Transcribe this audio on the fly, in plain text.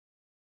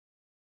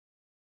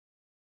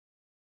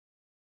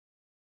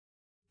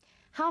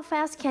How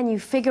fast can you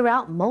figure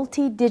out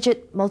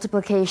multi-digit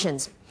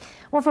multiplications?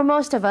 Well, for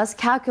most of us,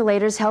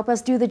 calculators help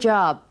us do the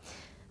job.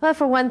 But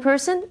for one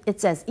person,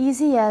 it's as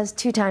easy as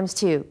 2 times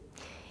 2.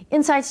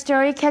 Inside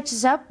Story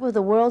catches up with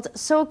the world's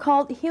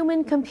so-called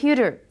human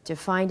computer to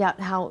find out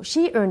how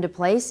she earned a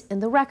place in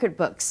the record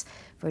books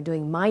for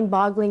doing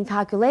mind-boggling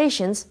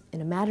calculations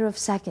in a matter of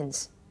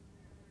seconds.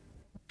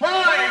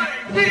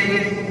 5,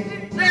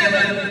 6,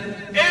 7,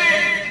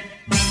 8.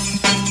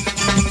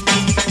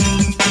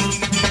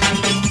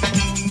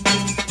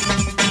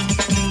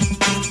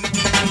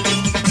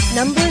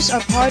 Numbers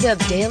are part of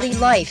daily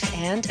life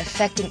and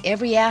affecting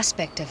every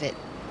aspect of it.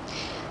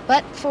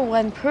 But for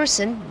one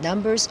person,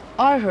 numbers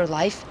are her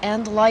life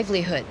and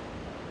livelihood.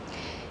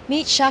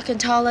 Meet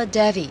Shakuntala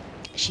Devi.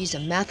 She's a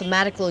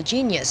mathematical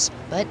genius,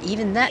 but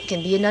even that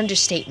can be an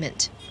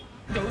understatement.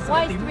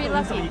 Why is 3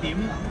 lucky?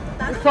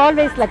 It's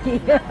always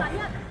lucky.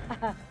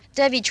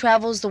 Devi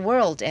travels the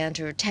world, and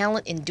her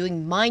talent in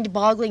doing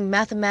mind-boggling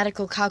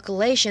mathematical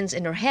calculations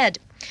in her head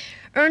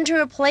earned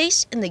her a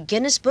place in the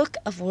Guinness Book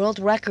of World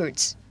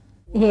Records.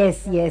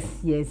 Yes.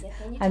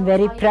 I'm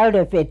very proud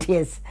of it,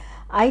 yes.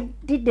 I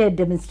did a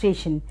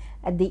demonstration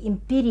at the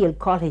Imperial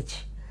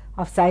College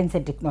of Science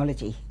and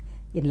Technology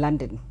in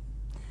London.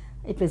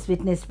 It was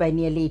witnessed by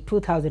nearly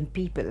 2,000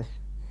 people.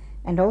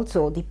 And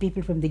also the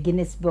people from the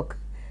Guinness Book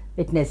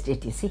witnessed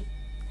it, you see.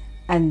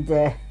 And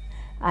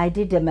I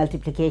did a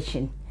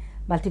multiplication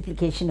of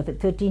a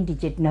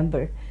 13-digit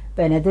number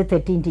by another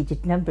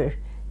 13-digit number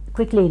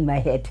quickly in my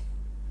head.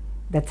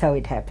 That's how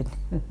it happened.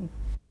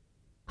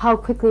 How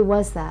quickly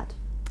was that?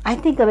 I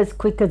think I was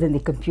quicker than the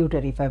computer,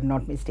 if I'm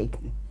not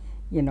mistaken.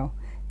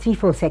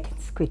 3-4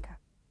 seconds quicker.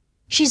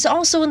 She's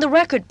also in the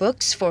record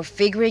books for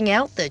figuring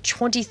out the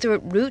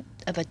 23rd root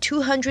of a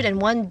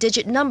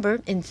 201-digit number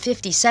in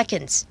 50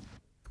 seconds.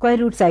 Square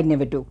roots I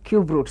never do.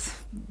 Cube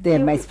roots, they're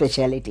my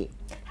specialty.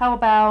 How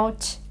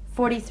about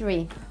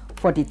 43?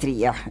 43,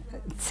 yeah.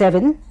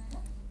 7,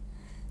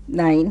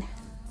 9,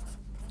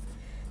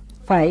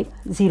 5,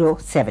 0,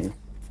 7.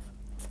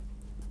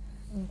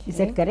 Okay. Is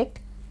that correct?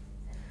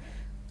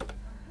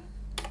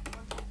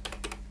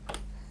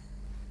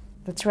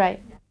 That's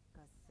right.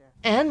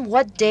 And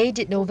what day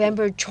did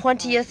November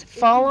 20th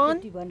fall on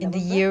in the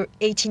year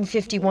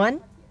 1851?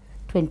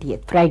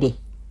 20th, Friday.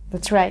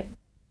 That's right.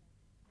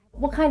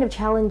 What kind of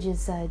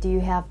challenges do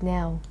you have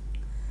now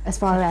as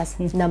far as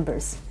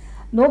numbers?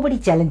 Nobody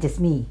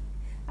challenges me.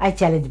 I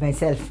challenge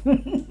myself.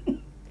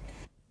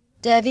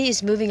 Devi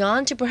is moving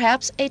on to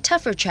perhaps a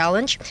tougher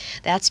challenge.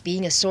 That's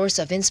being a source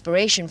of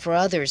inspiration for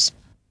others.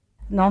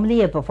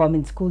 Normally I perform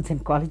in schools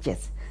and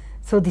colleges.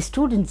 So the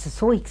students are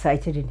so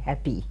excited and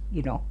happy,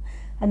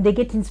 and they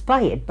get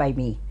inspired by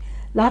me.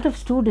 A lot of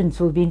students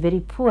who have been very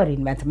poor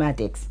in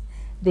mathematics,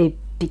 they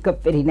pick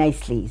up very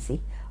nicely, you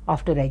see,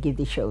 after I give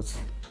the shows.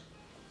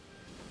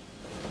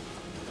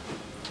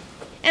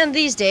 And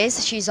these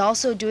days, she's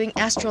also doing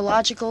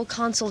astrological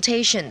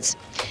consultations.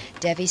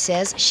 Devi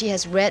says she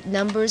has read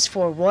numbers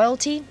for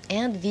royalty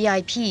and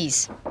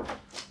VIPs.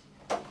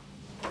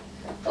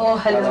 Oh,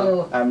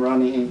 hello. I'm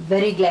Ronnie.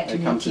 Very glad to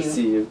meet you. I come to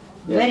see you.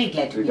 Yeah, very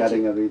glad to meet you.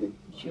 Regarding a reading.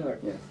 Sure.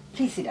 Yes.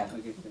 Please sit down.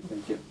 Okay,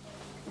 thank you.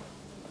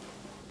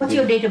 What's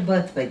your date of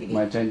birth, by the way?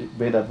 My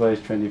date of birth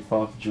is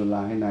 24th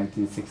July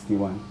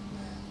 1961.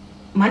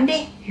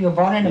 Monday? You were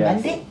born on a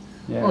Monday?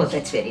 Yes. Oh,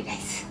 that's very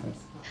nice. Yes.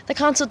 The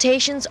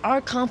consultations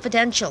are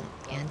confidential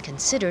and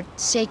considered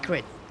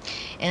sacred.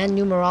 And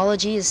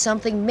numerology is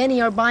something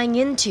many are buying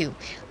into,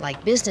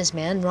 like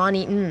businessman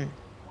Ronnie Ng.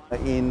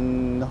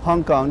 In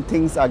Hong Kong,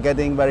 things are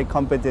getting very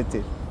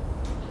competitive,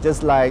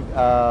 just like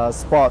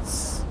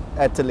sports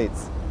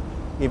athletes.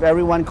 If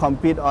everyone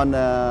compete on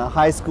a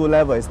high school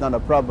level, it's not a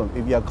problem.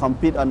 If you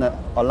compete on an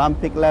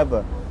Olympic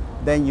level,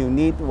 then you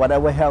need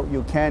whatever help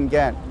you can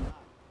get.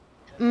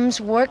 Ng's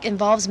work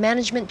involves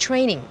management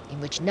training, in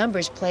which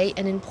numbers play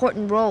an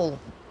important role.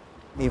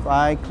 If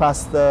I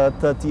cluster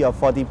 30 or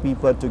 40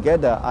 people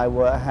together, I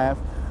will have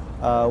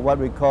what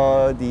we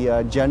call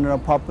the general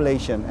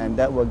population, and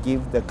that will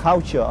give the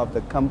culture of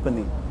the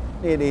company.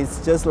 It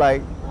is just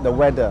like the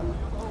weather.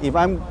 If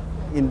I'm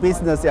in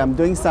business, I'm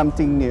doing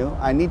something new,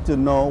 I need to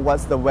know what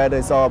the weather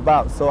is all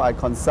about, so I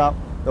consult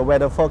the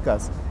weather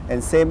forecast.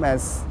 And same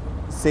as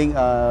seeing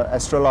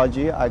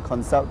astrology, I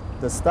consult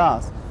the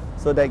stars,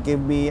 so that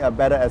gives me a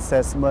better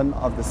assessment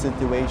of the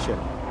situation.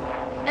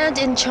 And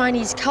in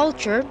Chinese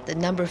culture, the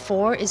number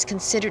 4 is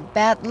considered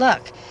bad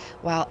luck,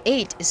 while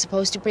 8 is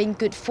supposed to bring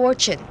good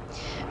fortune.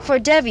 For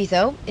Devi,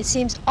 though, it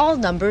seems all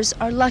numbers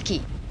are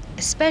lucky,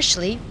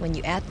 especially when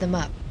you add them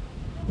up.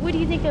 What do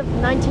you think of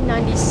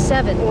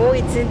 1997? Oh,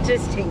 it's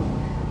interesting.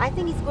 I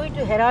think it's going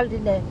to herald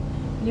in a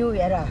new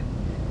era.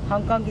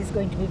 Hong Kong is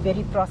going to be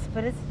very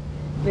prosperous,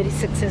 very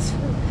successful.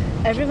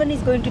 Everyone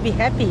is going to be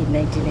happy in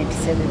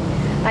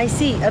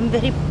 1997. I'm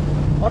very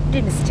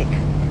optimistic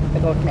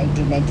about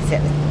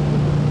 1997.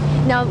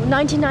 Now,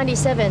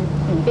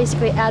 1997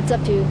 basically adds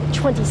up to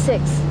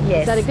 26.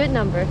 Yes. Is that a good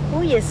number?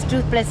 Oh yes,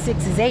 2 plus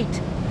 6 is 8.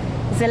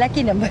 It's a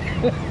lucky number.